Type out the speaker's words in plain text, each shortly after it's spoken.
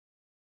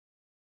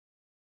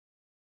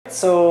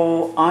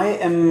So I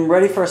am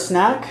ready for a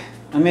snack.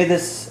 I made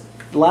this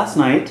last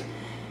night,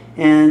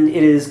 and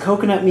it is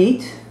coconut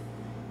meat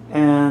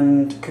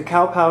and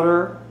cacao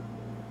powder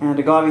and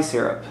agave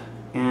syrup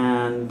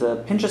and a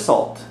pinch of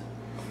salt.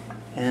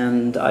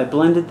 And I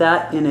blended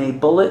that in a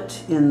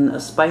bullet in a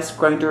spice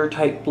grinder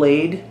type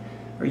blade,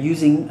 or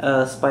using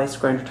a spice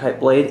grinder type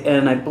blade,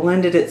 and I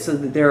blended it so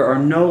that there are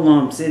no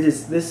lumps.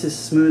 This is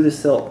smooth as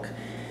silk.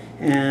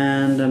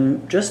 And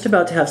I'm just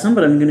about to have some,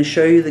 but I'm going to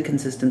show you the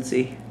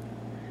consistency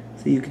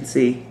so you can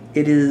see.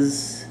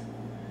 It's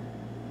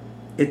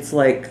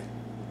like,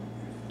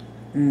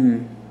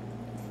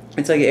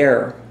 it's like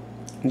air.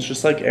 It's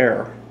just like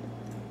air.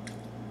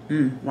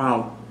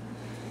 Wow.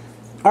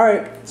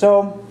 Alright,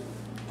 so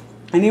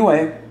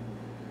anyway,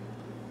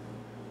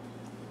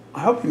 I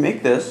hope you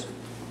make this.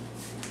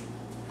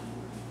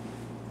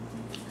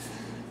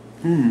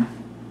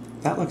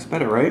 That looks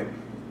better, right?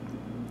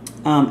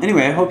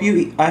 Anyway, I hope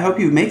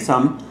you make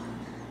some.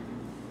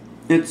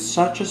 It's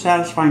such a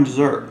satisfying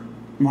dessert.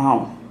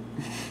 Wow.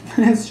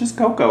 It's just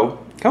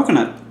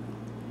coconut,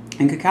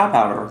 and cacao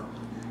powder,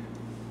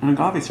 and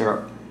agave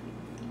syrup.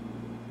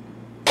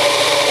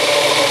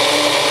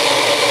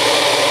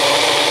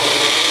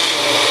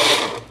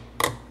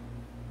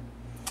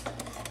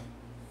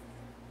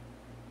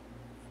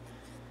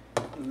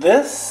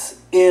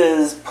 This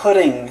is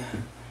pudding.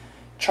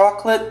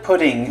 Chocolate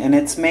pudding, and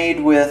it's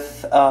made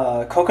with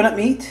coconut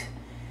meat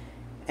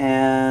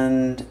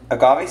and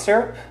agave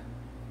syrup,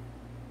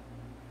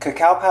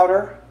 cacao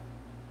powder,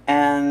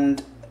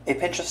 and a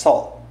pinch of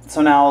salt.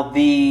 So now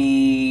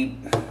the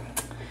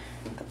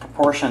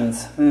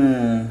proportions.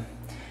 You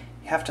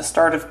have to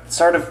start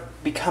of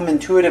become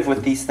intuitive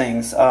with these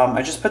things.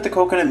 I just put the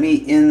coconut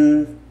meat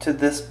into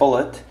this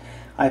bullet.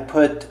 I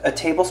put a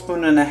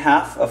tablespoon and a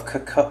half of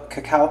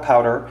cacao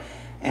powder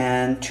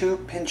and 2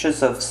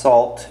 pinches of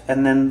salt,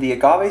 and then the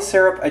agave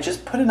syrup, I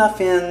just put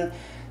enough in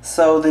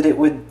so that it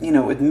would,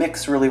 would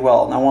mix really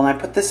well. Now when I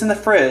put this in the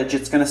fridge,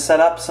 it's going to set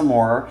up some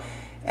more,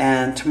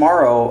 and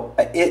tomorrow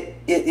it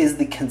is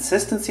the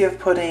consistency of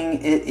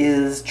pudding. It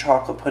is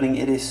chocolate pudding.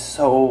 It is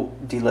so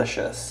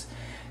delicious.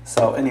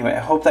 So anyway, I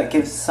hope that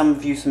gives some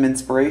of you some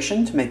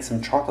inspiration to make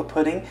some chocolate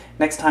pudding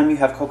next time you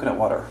have coconut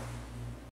water.